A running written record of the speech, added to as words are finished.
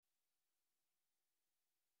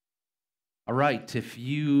All right, if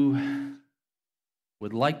you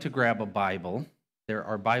would like to grab a Bible, there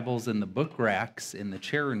are Bibles in the book racks in the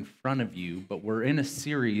chair in front of you, but we're in a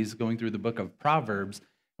series going through the book of Proverbs,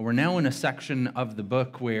 and we're now in a section of the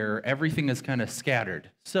book where everything is kind of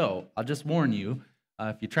scattered. So I'll just warn you,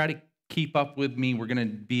 if you try to keep up with me, we're going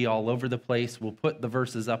to be all over the place. We'll put the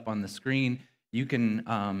verses up on the screen. You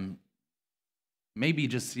can maybe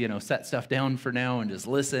just set stuff down for now and just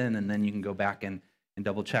listen, and then you can go back and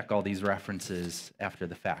double check all these references after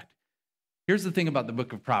the fact. Here's the thing about the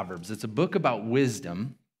book of Proverbs. It's a book about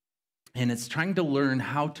wisdom, and it's trying to learn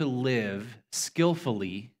how to live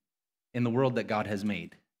skillfully in the world that God has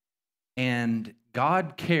made. And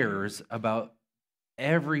God cares about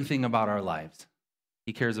everything about our lives.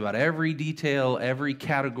 He cares about every detail, every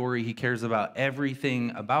category. He cares about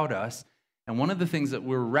everything about us. And one of the things that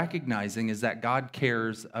we're recognizing is that God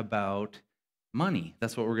cares about money.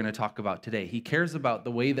 That's what we're going to talk about today. He cares about the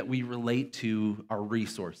way that we relate to our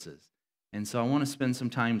resources. And so I want to spend some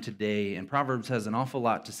time today, and Proverbs has an awful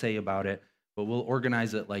lot to say about it, but we'll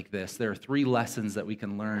organize it like this. There are 3 lessons that we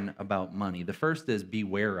can learn about money. The first is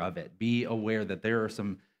beware of it. Be aware that there are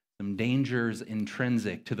some dangers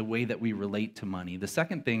intrinsic to the way that we relate to money. The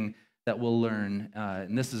second thing that we'll learn,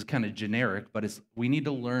 and this is kind of generic, but we need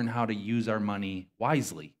to learn how to use our money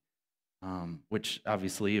wisely, which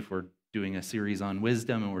obviously if we're doing a series on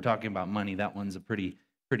wisdom and we're talking about money, that one's a pretty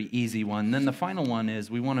easy one. Then the final one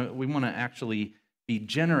is we want to actually be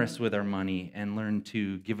generous with our money and learn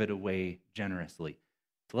to give it away generously.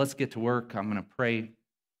 So let's get to work. I'm going to pray,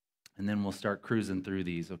 and then we'll start cruising through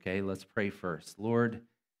these, okay? Let's pray first. Lord,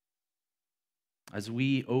 as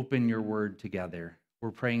we open your word together,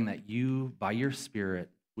 we're praying that you, by your Spirit,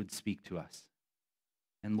 would speak to us.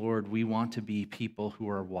 And Lord, we want to be people who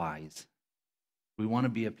are wise. We want to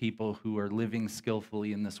be a people who are living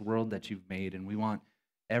skillfully in this world that you've made, and we want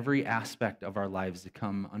every aspect of our lives to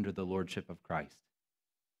come under the lordship of Christ,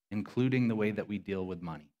 including the way that we deal with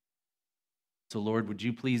money. So Lord, would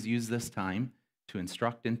you please use this time to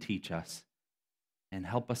instruct and teach us and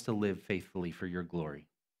help us to live faithfully for your glory.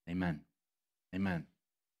 Amen. Amen.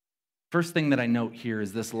 First thing that I note here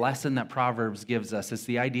is this lesson that Proverbs gives us is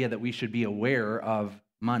the idea that we should be aware of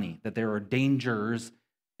money, that there are dangers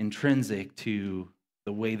intrinsic to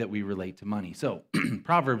the way that we relate to money. So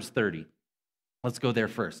Proverbs 30. Let's go there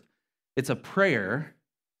first. It's a prayer,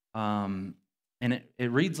 and it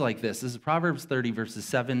reads like this. This is Proverbs 30, verses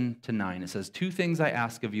 7 to 9. It says, 2 things I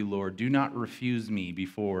ask of you, Lord. Do not refuse me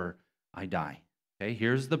before I die. Okay,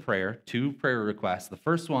 here's the prayer, 2 prayer requests. The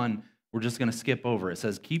first one, we're just going to skip over. It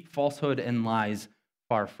says, keep falsehood and lies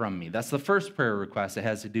far from me. That's the first prayer request. It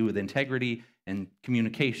has to do with integrity and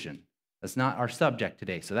communication. That's not our subject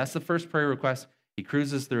today. So that's the first prayer request. He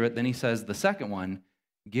cruises through it. Then he says, the second one,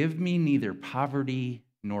 give me neither poverty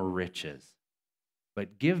nor riches,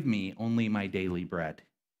 but give me only my daily bread.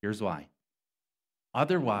 Here's why.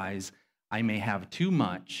 Otherwise, I may have too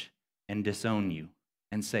much and disown you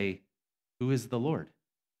and say, who is the Lord?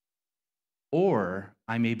 Or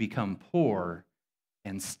I may become poor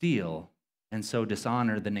and steal and so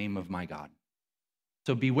dishonor the name of my God.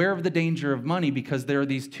 So beware of the danger of money, because there are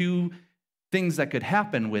these 2 things that could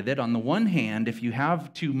happen with it. On the one hand, if you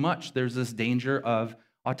have too much, there's this danger of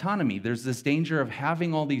autonomy. There's this danger of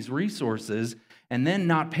having all these resources and then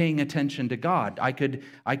not paying attention to God. I could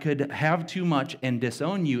have too much and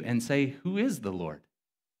disown you and say, who is the Lord?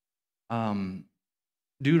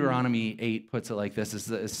 Deuteronomy 8 puts it like this. It's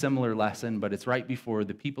a similar lesson, but it's right before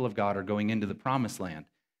the people of God are going into the promised land.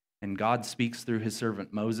 And God speaks through his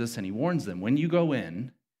servant Moses, and he warns them, when you go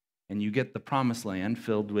in and you get the promised land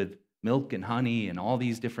filled with milk and honey and all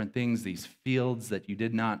these different things, these fields that you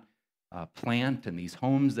did not plant and these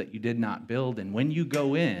homes that you did not build, and when you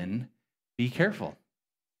go in, be careful,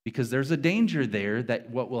 because there's a danger there that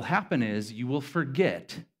what will happen is you will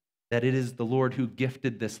forget that it is the Lord who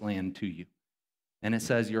gifted this land to you. And it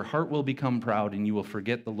says your heart will become proud and you will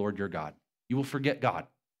forget the Lord your God. You will forget God.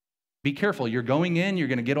 Be careful. You're going in, you're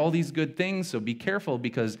going to get all these good things, so be careful,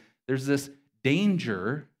 because there's this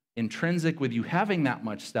danger intrinsic with you having that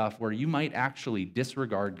much stuff where you might actually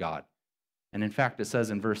disregard God. And in fact, it says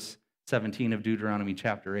in verse 17 of Deuteronomy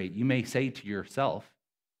chapter 8, you may say to yourself,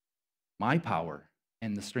 my power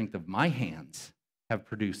and the strength of my hands have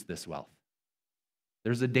produced this wealth.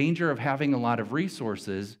 There's a danger of having a lot of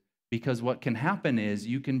resources, because what can happen is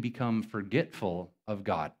you can become forgetful of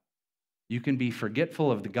God. You can be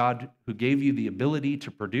forgetful of the God who gave you the ability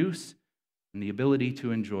to produce and the ability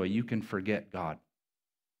to enjoy. You can forget God.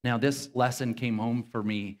 Now, this lesson came home for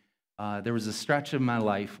me. There was a stretch of my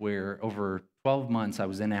life where over 12 months I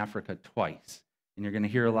was in Africa twice. And you're going to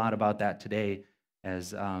hear a lot about that today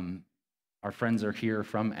as our friends are here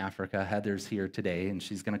from Africa. Heather's here today, and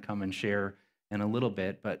she's going to come and share in a little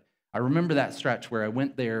bit. But I remember that stretch where I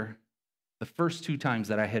went there the first 2 times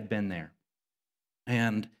that I had been there.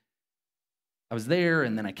 And I was there,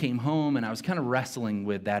 and then I came home, and I was kind of wrestling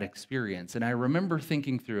with that experience. And I remember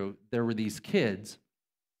thinking through, there were these kids,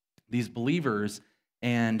 these believers,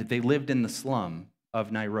 and they lived in the slum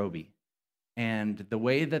of Nairobi. And the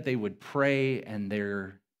way that they would pray and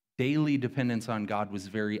their daily dependence on God was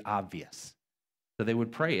very obvious. So they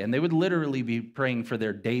would pray, and they would literally be praying for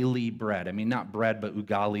their daily bread. I mean, not bread, but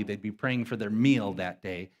ugali. They'd be praying for their meal that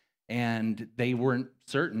day. And they weren't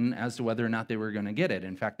certain as to whether or not they were going to get it.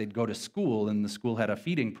 In fact, they'd go to school, and the school had a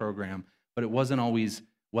feeding program, but it wasn't always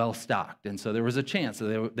well stocked. And so there was a chance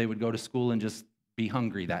that they would go to school and just be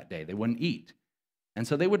hungry that day. They wouldn't eat. And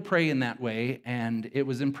so they would pray in that way, and it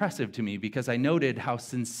was impressive to me because I noted how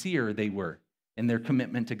sincere they were in their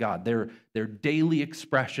commitment to God, their daily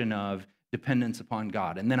expression of dependence upon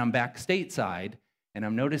God. And then I'm back stateside, and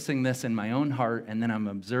I'm noticing this in my own heart, and then I'm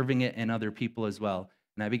observing it in other people as well.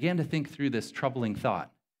 And I began to think through this troubling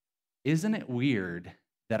thought. Isn't it weird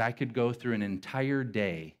that I could go through an entire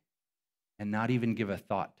day and not even give a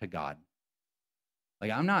thought to God?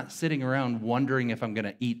 Like, I'm not sitting around wondering if I'm going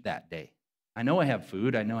to eat that day. I know I have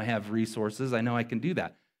food. I know I have resources. I know I can do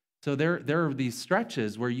that. So there are these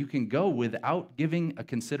stretches where you can go without giving a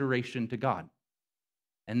consideration to God.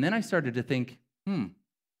 And then I started to think,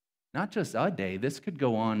 not just a day. This could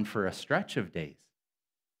go on for a stretch of days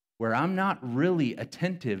where I'm not really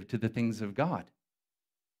attentive to the things of God.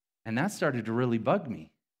 And that started to really bug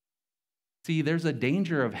me. See, there's a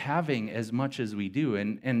danger of having as much as we do.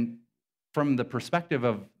 And from the perspective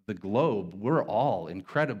of the globe, we're all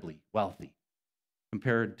incredibly wealthy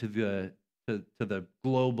compared to the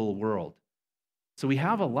global world. So we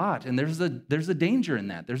have a lot, and there's a danger in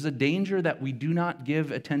that. There's a danger that we do not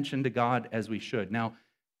give attention to God as we should. Now,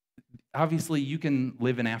 obviously, you can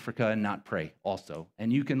live in Africa and not pray also,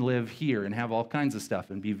 and you can live here and have all kinds of stuff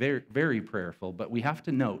and be very, very prayerful, but we have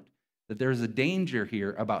to note that there's a danger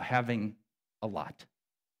here about having a lot.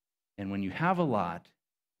 And when you have a lot,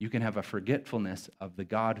 you can have a forgetfulness of the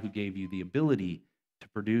God who gave you the ability to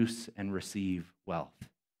produce and receive wealth.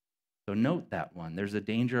 So note that one. There's a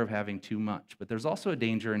danger of having too much, but there's also a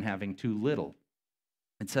danger in having too little.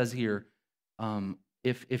 It says here,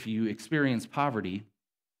 if you experience poverty,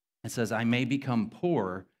 it says, I may become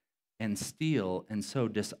poor and steal and so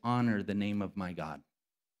dishonor the name of my God.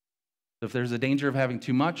 So if there's a danger of having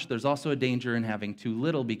too much, there's also a danger in having too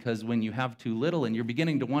little, because when you have too little and you're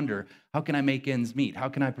beginning to wonder, how can I make ends meet? How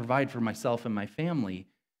can I provide for myself and my family?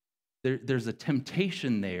 There's a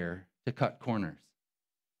temptation there to cut corners.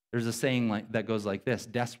 There's a saying that goes like this: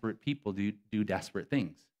 desperate people do desperate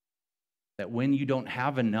things. That when you don't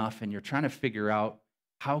have enough and you're trying to figure out,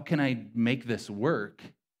 how can I make this work?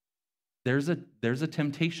 There's a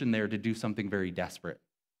temptation there to do something very desperate.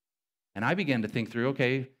 And I began to think through,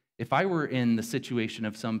 okay, if I were in the situation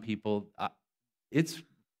of some people,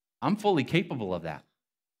 I'm fully capable of that,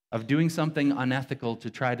 of doing something unethical to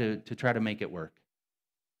try to make it work.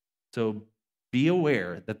 So be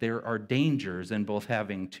aware that there are dangers in both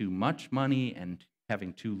having too much money and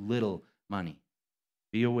having too little money.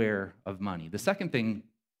 Be aware of money. The second thing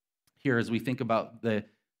here, as we think about the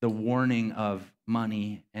warning of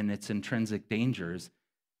money and its intrinsic dangers,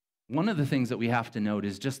 one of the things that we have to note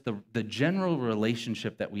is just the general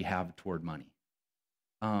relationship that we have toward money.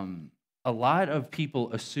 A lot of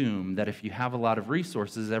people assume that if you have a lot of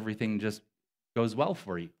resources, everything just goes well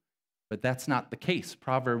for you. But that's not the case.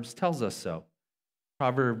 Proverbs tells us so.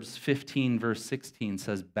 Proverbs 15, verse 16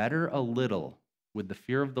 says, better a little with the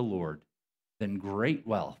fear of the Lord than great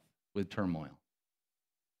wealth with turmoil.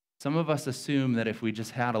 Some of us assume that if we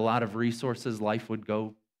just had a lot of resources, life would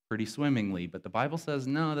go pretty swimmingly. But the Bible says,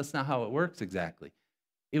 no, that's not how it works exactly.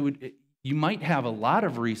 You might have a lot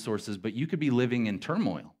of resources, but you could be living in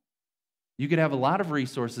turmoil. You could have a lot of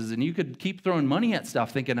resources, and you could keep throwing money at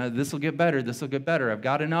stuff, thinking, this will get better, this will get better. I've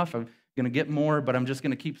got enough, I'm going to get more, but I'm just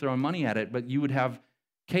going to keep throwing money at it. But you would have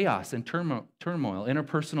chaos and turmoil,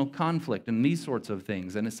 interpersonal conflict, and these sorts of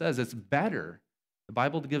things. And it says it's better. The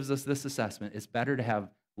Bible gives us this assessment. It's better to have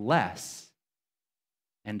less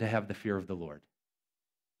and to have the fear of the Lord.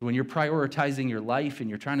 When you're prioritizing your life and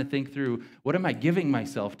you're trying to think through, what am I giving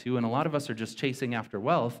myself to? And a lot of us are just chasing after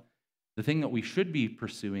wealth. The thing that we should be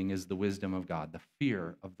pursuing is the wisdom of God, the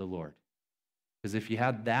fear of the Lord. Because if you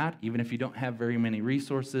had that, even if you don't have very many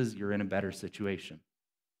resources, you're in a better situation.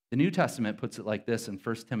 The New Testament puts it like this in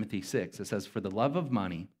 1 Timothy 6. It says, for the love of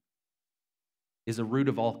money is a root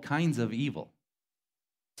of all kinds of evil.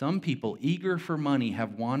 Some people eager for money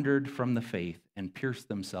have wandered from the faith and pierced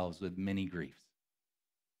themselves with many griefs.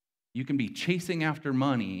 You can be chasing after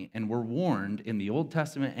money, and we're warned in the Old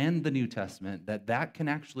Testament and the New Testament that that can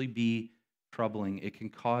actually be troubling. It can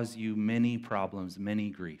cause you many problems, many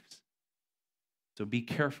griefs. So be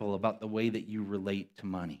careful about the way that you relate to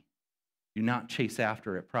money. Do not chase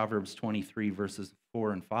after it. Proverbs 23, verses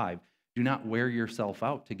 4 and 5. Do not wear yourself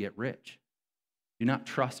out to get rich. Do not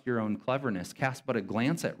trust your own cleverness. Cast but a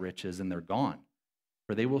glance at riches, and they're gone,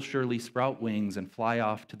 for they will surely sprout wings and fly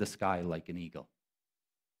off to the sky like an eagle.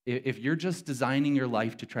 If you're just designing your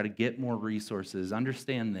life to try to get more resources,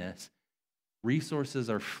 understand this. Resources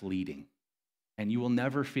are fleeting, and you will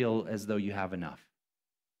never feel as though you have enough.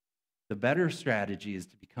 The better strategy is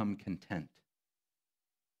to become content.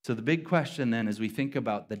 So the big question then, as we think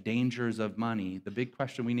about the dangers of money, the big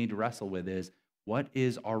question we need to wrestle with is, what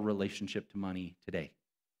is our relationship to money today?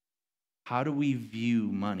 How do we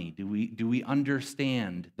view money? Do we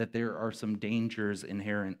understand that there are some dangers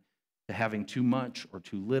inherent to having too much or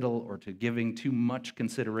too little, or to giving too much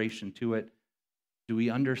consideration to it? Do we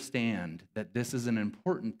understand that this is an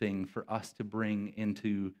important thing for us to bring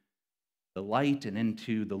into the light and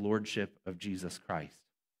into the lordship of Jesus Christ?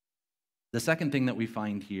 The second thing that we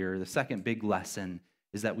find here, the second big lesson,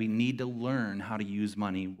 is that we need to learn how to use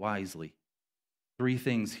money wisely. Three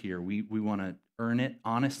things here. We want to earn it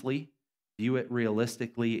honestly, view it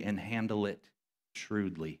realistically, and handle it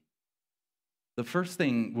shrewdly. The first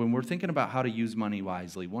thing, when we're thinking about how to use money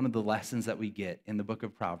wisely, one of the lessons that we get in the book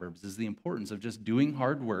of Proverbs is the importance of just doing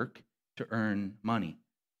hard work to earn money.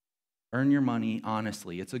 Earn your money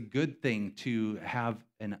honestly. It's a good thing to have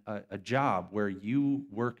a job where you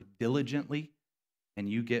work diligently and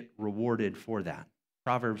you get rewarded for that.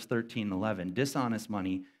 Proverbs 13:11, dishonest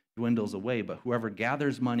money dwindles away, but whoever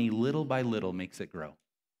gathers money little by little makes it grow.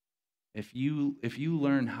 If you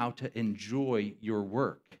learn how to enjoy your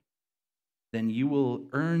work, then you will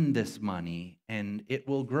earn this money and it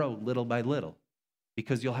will grow little by little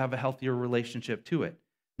because you'll have a healthier relationship to it.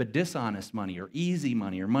 But dishonest money or easy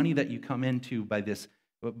money or money that you come into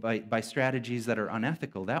by strategies that are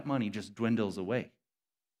unethical, that money just dwindles away.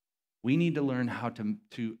 We need to learn how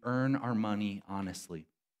to earn our money honestly.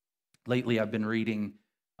 Lately, I've been reading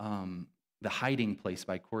The Hiding Place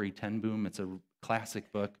by Corrie ten Boom. It's a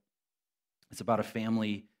classic book. It's about a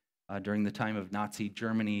family during the time of Nazi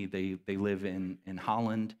Germany. They live in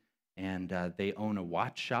Holland, and they own a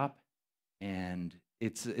watch shop. And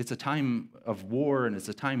it's a time of war, and it's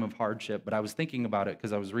a time of hardship. But I was thinking about it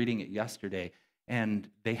because I was reading it yesterday, and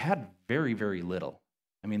they had very, very little.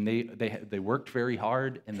 I mean, they worked very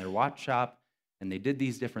hard in their watch shop, and they did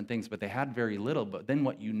these different things, but they had very little. But then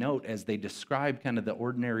what you note as they describe kind of the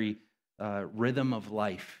ordinary rhythm of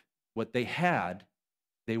life, what they had,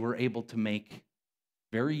 they were able to make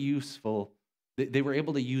very useful. They were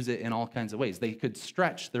able to use it in all kinds of ways. They could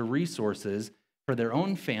stretch their resources for their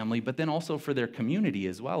own family, but then also for their community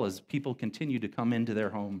as well, as people continue to come into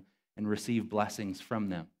their home and receive blessings from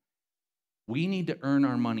them. We need to earn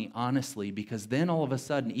our money honestly, because then all of a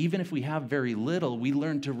sudden, even if we have very little, we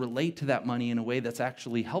learn to relate to that money in a way that's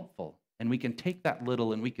actually helpful. And we can take that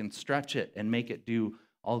little and we can stretch it and make it do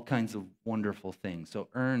all kinds of wonderful things. So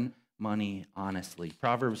earn money honestly.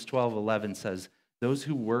 Proverbs 12:11 says, those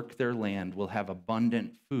who work their land will have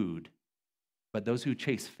abundant food, but those who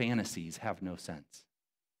chase fantasies have no sense.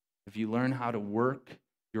 If you learn how to work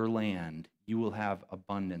your land, you will have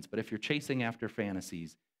abundance. But if you're chasing after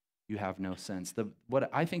fantasies, you have no sense. What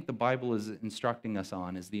I think the Bible is instructing us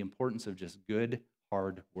on is the importance of just good,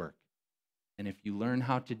 hard work. And if you learn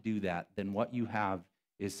how to do that, then what you have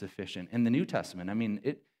is sufficient. In the New Testament, I mean,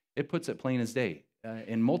 it puts it plain as day.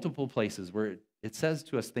 In multiple places where it says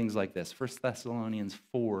to us things like this. 1 Thessalonians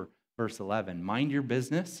 4, verse 11, mind your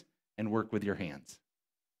business and work with your hands,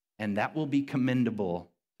 and that will be commendable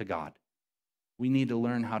to God. We need to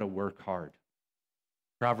learn how to work hard.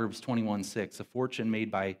 Proverbs 21:6, a fortune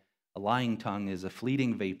made by a lying tongue is a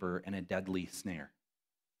fleeting vapor and a deadly snare.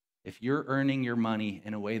 If you're earning your money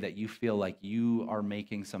in a way that you feel like you are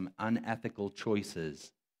making some unethical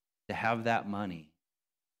choices to have that money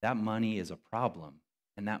is a problem,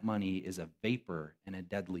 and that money is a vapor and a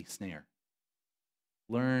deadly snare.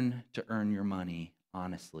 Learn to earn your money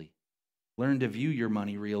honestly. Learn to view your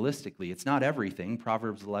money realistically. It's not everything.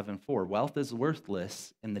 Proverbs 11:4, wealth is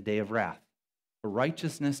worthless in the day of wrath, for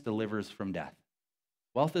righteousness delivers from death.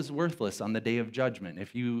 Wealth is worthless on the day of judgment.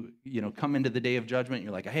 If you come into the day of judgment,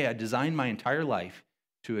 you're like, hey, I designed my entire life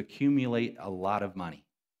to accumulate a lot of money.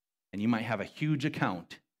 And you might have a huge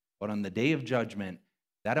account, but on the day of judgment,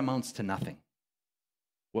 that amounts to nothing.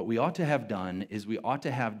 What we ought to have done is we ought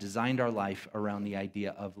to have designed our life around the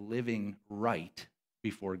idea of living right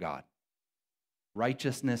before God.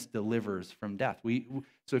 Righteousness delivers from death.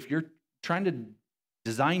 So if you're trying to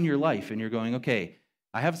design your life and you're going, okay,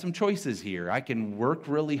 I have some choices here. I can work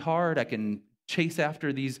really hard. I can chase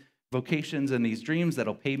after these vocations and these dreams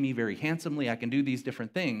that'll pay me very handsomely. I can do these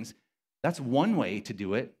different things. That's one way to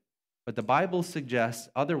do it. But the Bible suggests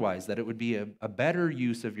otherwise, that it would be a better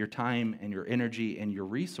use of your time and your energy and your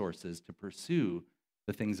resources to pursue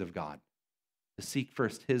the things of God, to seek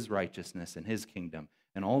first his righteousness and his kingdom,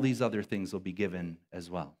 and all these other things will be given as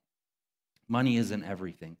well. Money isn't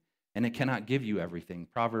everything, and it cannot give you everything.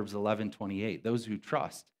 Proverbs 11:28, those who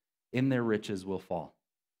trust in their riches will fall,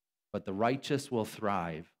 but the righteous will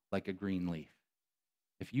thrive like a green leaf.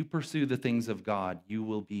 If you pursue the things of God, you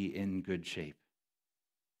will be in good shape.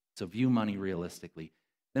 So view money realistically.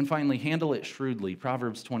 Then finally, handle it shrewdly.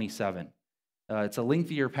 Proverbs 27. It's a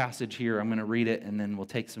lengthier passage here. I'm going to read it, and then we'll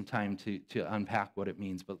take some time to unpack what it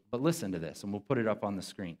means. But listen to this, and we'll put it up on the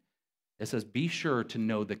screen. It says, be sure to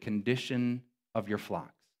know the condition of your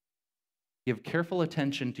flocks. Give careful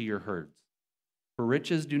attention to your herds. For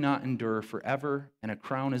riches do not endure forever, and a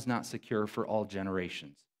crown is not secure for all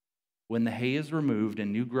generations. When the hay is removed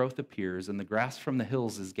and new growth appears, and the grass from the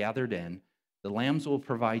hills is gathered in, the lambs will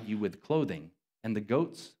provide you with clothing, and the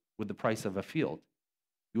goats with the price of a field.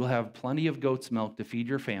 You will have plenty of goat's milk to feed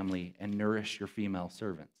your family and nourish your female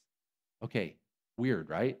servants. Okay,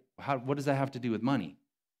 weird, right? What does that have to do with money?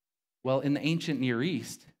 Well, in the ancient Near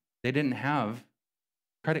East, they didn't have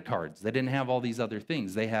credit cards. They didn't have all these other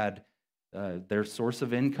things. They had their source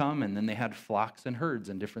of income, and then they had flocks and herds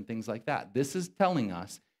and different things like that. This is telling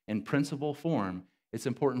us, in principle form, it's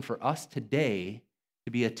important for us today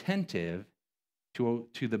to be attentive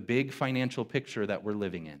to the big financial picture that we're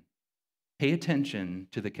living in. Pay attention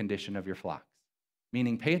to the condition of your flocks,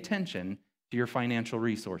 meaning pay attention to your financial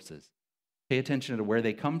resources. Pay attention to where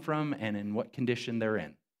they come from and in what condition they're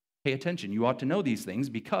in. Pay attention. You ought to know these things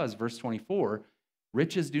because, verse 24,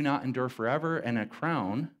 riches do not endure forever, and a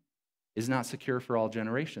crown is not secure for all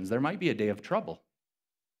generations. There might be a day of trouble.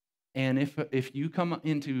 And if you come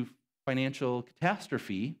into financial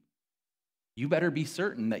catastrophe, you better be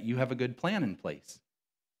certain that you have a good plan in place.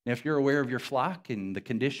 Now, if you're aware of your flock and the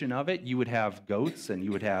condition of it, you would have goats and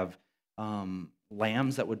you would have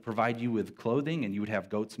lambs that would provide you with clothing, and you would have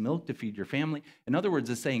goat's milk to feed your family. In other words,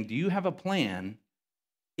 it's saying, do you have a plan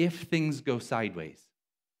if things go sideways?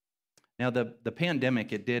 Now, the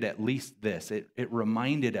pandemic, it did at least this. It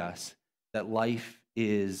reminded us that life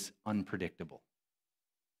is unpredictable.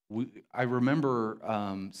 I remember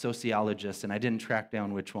sociologists, and I didn't track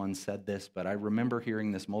down which one said this, but I remember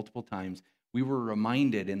hearing this multiple times. We were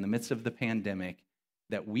reminded in the midst of the pandemic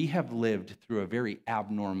that we have lived through a very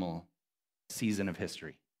abnormal season of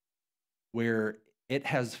history where it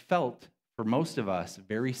has felt, for most of us,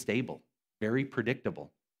 very stable, very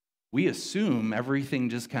predictable. We assume everything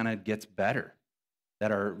just kind of gets better,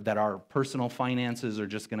 that our personal finances are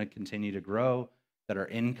just going to continue to grow, that our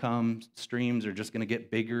income streams are just going to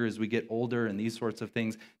get bigger as we get older and these sorts of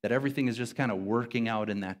things, that everything is just kind of working out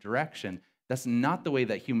in that direction. That's not the way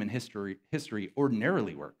that human history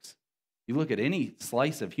ordinarily works. You look at any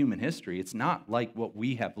slice of human history, it's not like what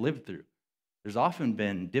we have lived through. There's often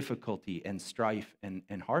been difficulty and strife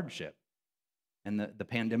and hardship. And the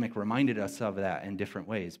pandemic reminded us of that in different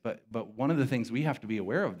ways. But one of the things we have to be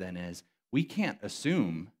aware of then is we can't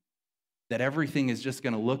assume that everything is just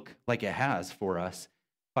going to look like it has for us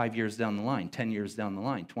 5 years down the line, 10 years down the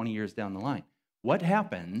line, 20 years down the line. What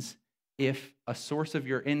happens if a source of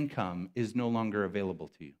your income is no longer available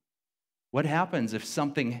to you? What happens if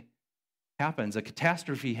something happens, a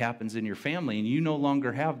catastrophe happens in your family, and you no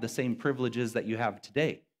longer have the same privileges that you have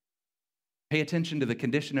today? Pay attention to the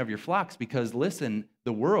condition of your flocks because, listen,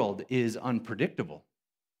 the world is unpredictable.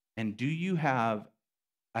 And do you have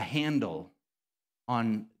a handle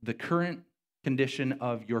on the current condition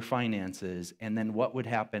of your finances and then what would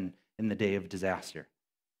happen in the day of disaster?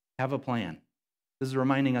 Have a plan. This is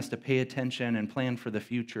reminding us to pay attention and plan for the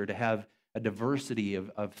future, to have a diversity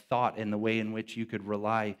of thought in the way in which you could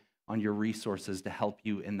rely on your resources to help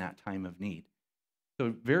you in that time of need.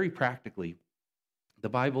 So very practically, the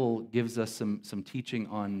Bible gives us some teaching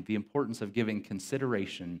on the importance of giving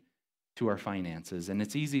consideration to our finances. And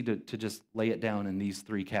it's easy to just lay it down in these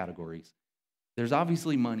three categories. There's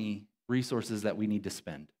obviously money, resources that we need to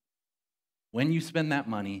spend. When you spend that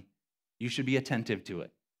money, you should be attentive to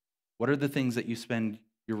it. What are the things that you spend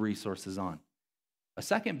your resources on? A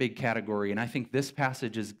second big category, and I think this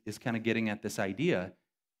passage is kind of getting at this idea,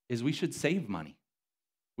 is we should save money.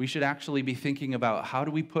 We should actually be thinking about how do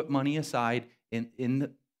we put money aside in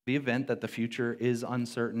the event that the future is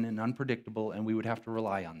uncertain and unpredictable, and we would have to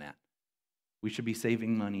rely on that. We should be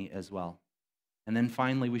saving money as well. And then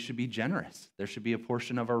finally, we should be generous. There should be a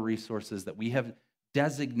portion of our resources that we have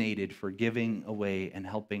designated for giving away and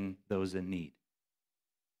helping those in need.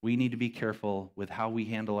 We need to be careful with how we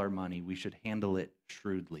handle our money. We should handle it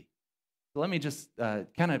shrewdly. So let me just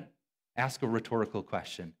kind of ask a rhetorical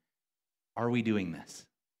question. Are we doing this?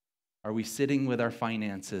 Are we sitting with our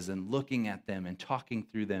finances and looking at them and talking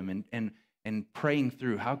through them and praying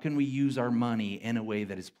through how can we use our money in a way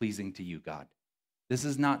that is pleasing to you, God? This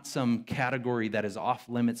is not some category that is off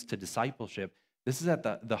limits to discipleship. This is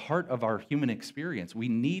at the heart of our human experience. We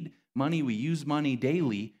need money. We use money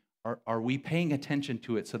daily. Are we paying attention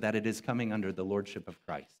to it so that it is coming under the lordship of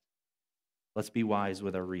Christ? Let's be wise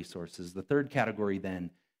with our resources. The third category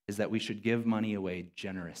then is that we should give money away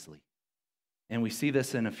generously. And we see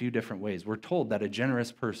this in a few different ways. We're told that a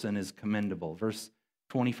generous person is commendable. Verse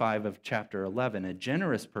 25 of chapter 11, a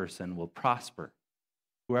generous person will prosper.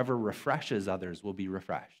 Whoever refreshes others will be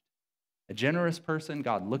refreshed. A generous person,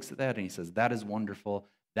 God looks at that and he says, that is wonderful.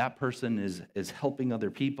 That person is helping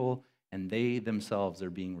other people, and they themselves are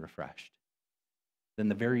being refreshed. Then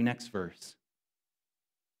the very next verse,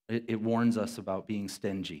 it warns us about being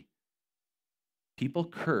stingy. People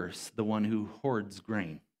curse the one who hoards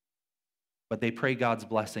grain, but they pray God's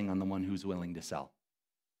blessing on the one who's willing to sell.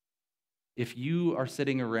 If you are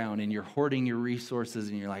sitting around and you're hoarding your resources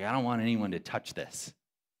and you're like, I don't want anyone to touch this.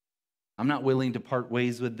 I'm not willing to part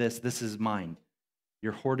ways with this. This is mine.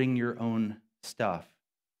 You're hoarding your own stuff.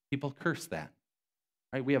 People curse that,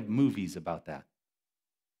 right? We have movies about that.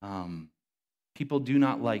 People do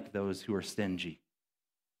not like those who are stingy.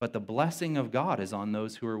 But the blessing of God is on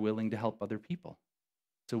those who are willing to help other people.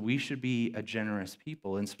 So we should be a generous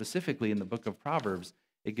people. And specifically in the book of Proverbs,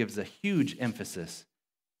 it gives a huge emphasis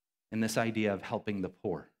in this idea of helping the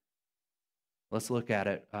poor. Let's look at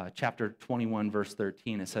it. Chapter 21, verse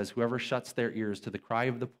 13, it says, whoever shuts their ears to the cry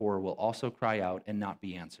of the poor will also cry out and not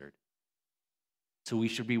be answered. So we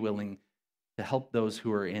should be willing to help those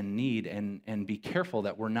who are in need and be careful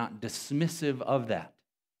that we're not dismissive of that.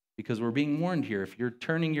 Because we're being warned here, if you're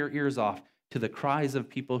turning your ears off to the cries of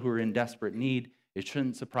people who are in desperate need, it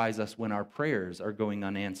shouldn't surprise us when our prayers are going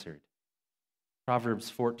unanswered.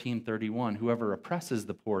 Proverbs 14:31, whoever oppresses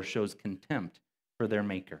the poor shows contempt for their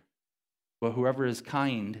maker. But whoever is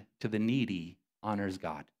kind to the needy honors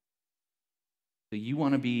God. So you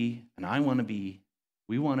want to be, and I want to be,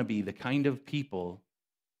 we want to be the kind of people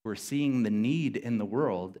who are seeing the need in the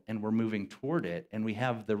world and we're moving toward it, and we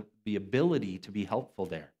have the ability to be helpful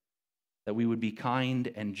there. That we would be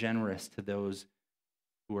kind and generous to those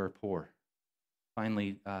who are poor.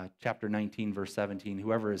 Finally, chapter 19, verse 17,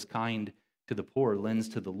 whoever is kind to the poor lends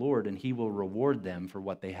to the Lord, and he will reward them for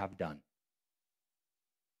what they have done.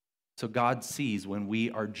 So God sees when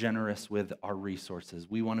we are generous with our resources.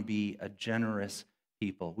 We want to be a generous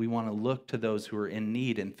people. We want to look to those who are in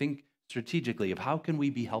need and think strategically of how can we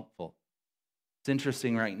be helpful. It's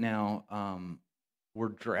interesting right now, we're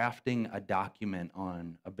drafting a document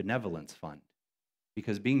on a benevolence fund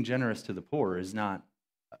because being generous to the poor is not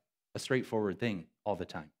a straightforward thing all the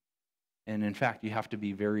time. And in fact, you have to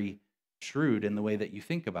be very shrewd in the way that you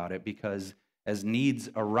think about it, because as needs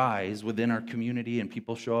arise within our community and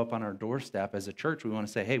people show up on our doorstep as a church, we want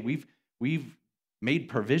to say, hey, we've made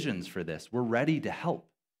provisions for this. We're ready to help.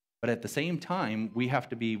 But at the same time, we have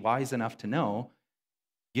to be wise enough to know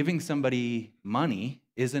giving somebody money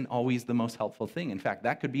isn't always the most helpful thing. In fact,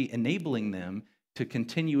 that could be enabling them to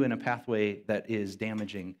continue in a pathway that is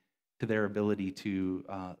damaging to their ability to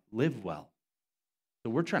live well. So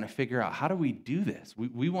we're trying to figure out, how do we do this?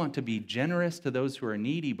 We want to be generous to those who are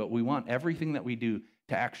needy, but we want everything that we do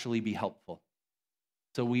to actually be helpful.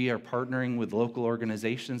 So we are partnering with local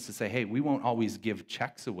organizations to say, hey, we won't always give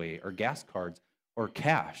checks away or gas cards or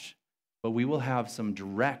cash, but we will have some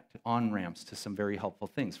direct on-ramps to some very helpful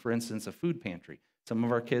things. For instance, a food pantry. Some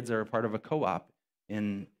of our kids are a part of a co-op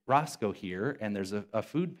in Roscoe here, and there's a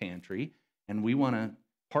food pantry, and we want to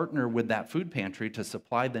partner with that food pantry to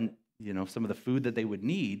supply some of the food that they would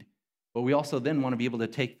need. But we also then want to be able to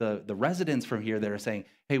take the residents from here that are saying,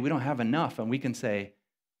 hey, we don't have enough, and we can say,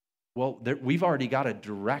 well, we've already got a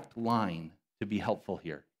direct line to be helpful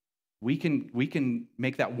here. We can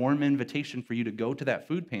make that warm invitation for you to go to that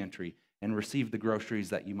food pantry and receive the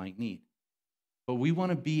groceries that you might need. But we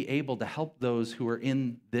want to be able to help those who are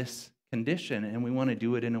in this condition, and we want to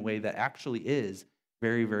do it in a way that actually is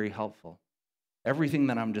very, very helpful. Everything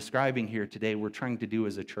that I'm describing here today, we're trying to do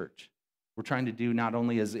as a church. We're trying to do not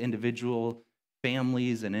only as individual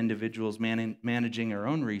families and individuals managing our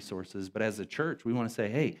own resources, but as a church, we want to say,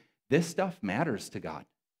 hey, this stuff matters to God.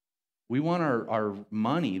 We want our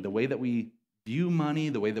money, the way that we view money,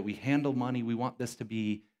 the way that we handle money, we want this to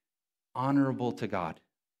be honorable to God.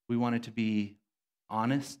 We want it to be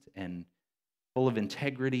honest and full of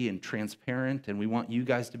integrity and transparent, and we want you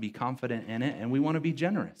guys to be confident in it, and we want to be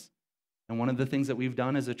generous. And one of the things that we've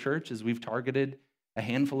done as a church is we've targeted a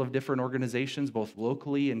handful of different organizations, both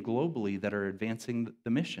locally and globally, that are advancing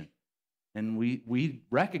the mission. And we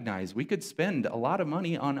recognize we could spend a lot of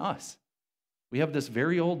money on us. We have this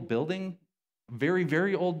very old building, very,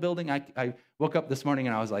 very old building. I woke up this morning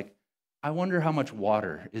and I was like, I wonder how much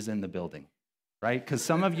water is in the building, right? Because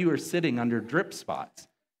some of you are sitting under drip spots.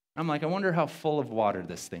 I'm like, I wonder how full of water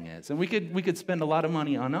this thing is. And we could spend a lot of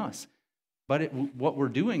money on us. But what we're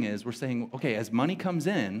doing is we're saying, okay, as money comes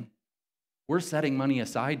in, we're setting money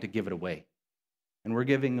aside to give it away. And we're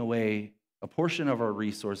giving away a portion of our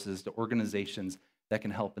resources to organizations that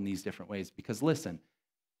can help in these different ways. Because listen,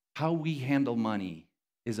 how we handle money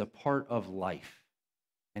is a part of life.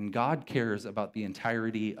 And God cares about the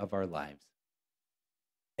entirety of our lives.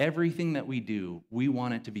 Everything that we do, we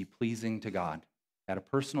want it to be pleasing to God at a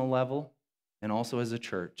personal level and also as a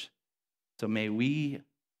church. So may we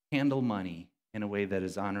handle money in a way that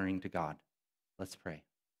is honoring to God. Let's pray.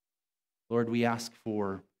 Lord, we ask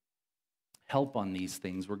for help on these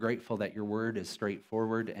things. We're grateful that your word is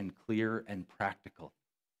straightforward and clear and practical.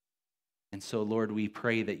 And so, Lord, we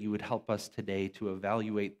pray that you would help us today to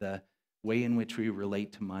evaluate the way in which we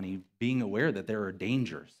relate to money, being aware that there are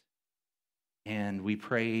dangers. And we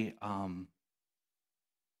pray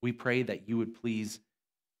that you would please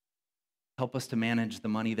help us to manage the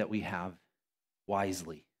money that we have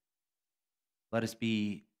wisely. Let us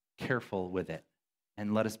be careful with it,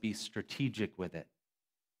 and let us be strategic with it.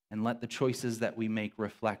 And let the choices that we make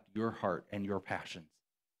reflect your heart and your passions.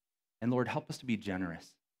 And Lord, help us to be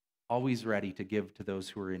generous, always ready to give to those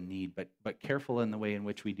who are in need, but careful in the way in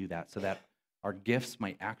which we do that so that our gifts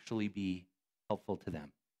might actually be helpful to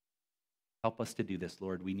them. Help us to do this,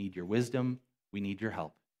 Lord. We need your wisdom. We need your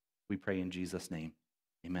help. We pray in Jesus' name.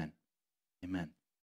 Amen. Amen.